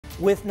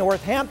With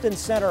Northampton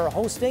Center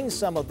hosting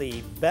some of the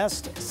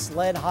best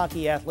sled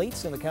hockey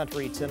athletes in the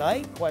country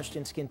tonight,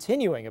 questions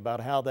continuing about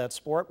how that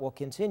sport will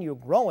continue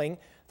growing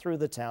through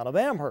the town of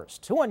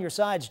Amherst. 2 on your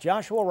side's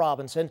Joshua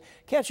Robinson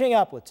catching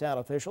up with town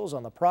officials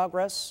on the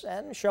progress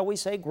and, shall we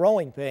say,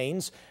 growing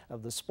pains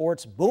of the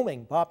sport's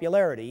booming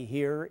popularity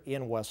here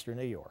in Western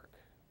New York.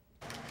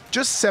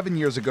 Just 7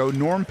 years ago,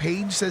 Norm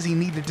Page says he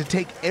needed to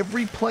take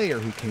every player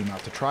who came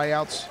out to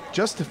tryouts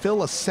just to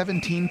fill a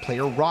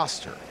 17-player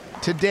roster.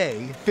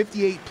 Today,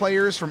 58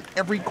 players from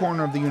every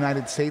corner of the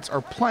United States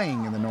are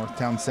playing in the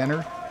Northtown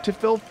Center to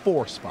fill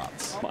 4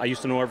 spots. I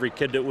used to know every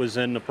kid that was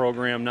in the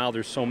program. Now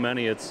there's so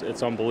many, it's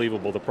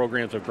unbelievable. The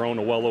programs have grown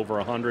to well over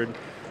 100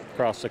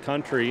 across the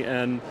country,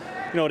 and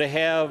to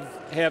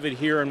have it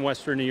here in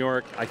Western New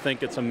York, I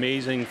think it's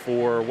amazing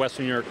for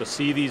Western New York to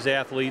see these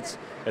athletes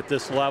at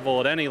this level,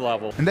 at any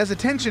level. And as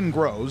attention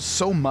grows,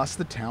 so must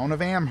the town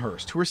of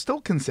Amherst, who are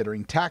still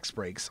considering tax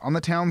breaks on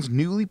the town's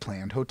newly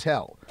planned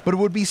hotel. But it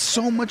would be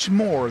so much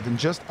more than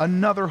just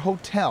another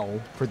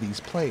hotel for these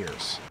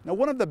players. Now,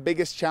 one of the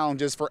biggest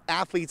challenges for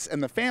athletes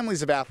and the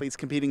families of athletes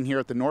competing here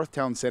at the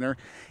Northtown Center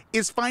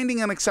is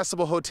finding an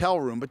accessible hotel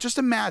room. But just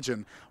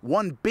imagine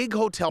one big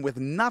hotel with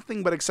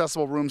nothing but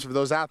accessible rooms for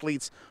those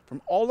athletes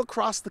from all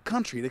across the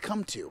country to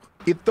come to.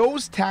 If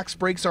those tax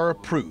breaks are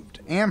approved,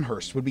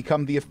 Amherst would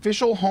become the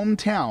official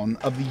hometown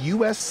of the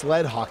U.S.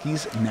 Sled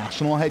Hockey's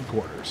national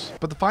headquarters.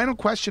 But the final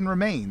question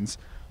remains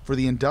for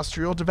the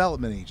Industrial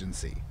Development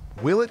Agency.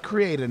 Will it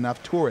create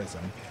enough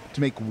tourism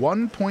to make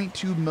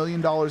 $1.2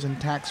 million in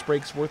tax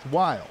breaks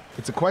worthwhile?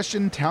 It's a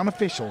question town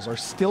officials are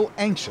still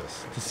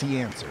anxious to see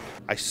answered.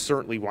 I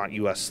certainly want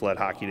U.S. Sled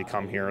Hockey to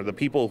come here. The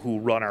people who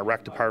run our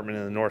rec department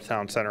in the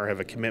Northtown Center have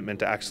a commitment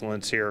to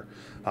excellence here.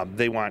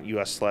 They want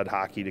U.S. Sled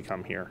Hockey to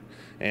come here.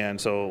 And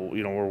so,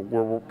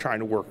 we're trying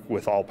to work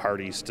with all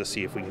parties to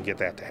see if we can get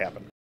that to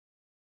happen.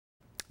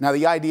 Now,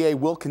 the IDA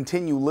will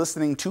continue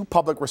listening to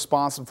public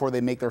response before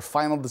they make their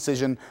final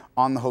decision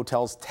on the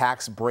hotel's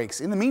tax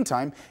breaks. In the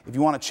meantime, if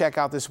you want to check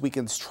out this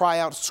weekend's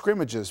tryout,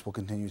 scrimmages will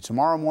continue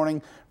tomorrow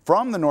morning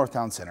from the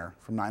Northtown Center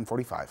from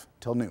 9:45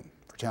 till noon.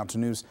 For Channel 2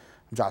 News,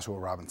 I'm Joshua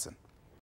Robinson.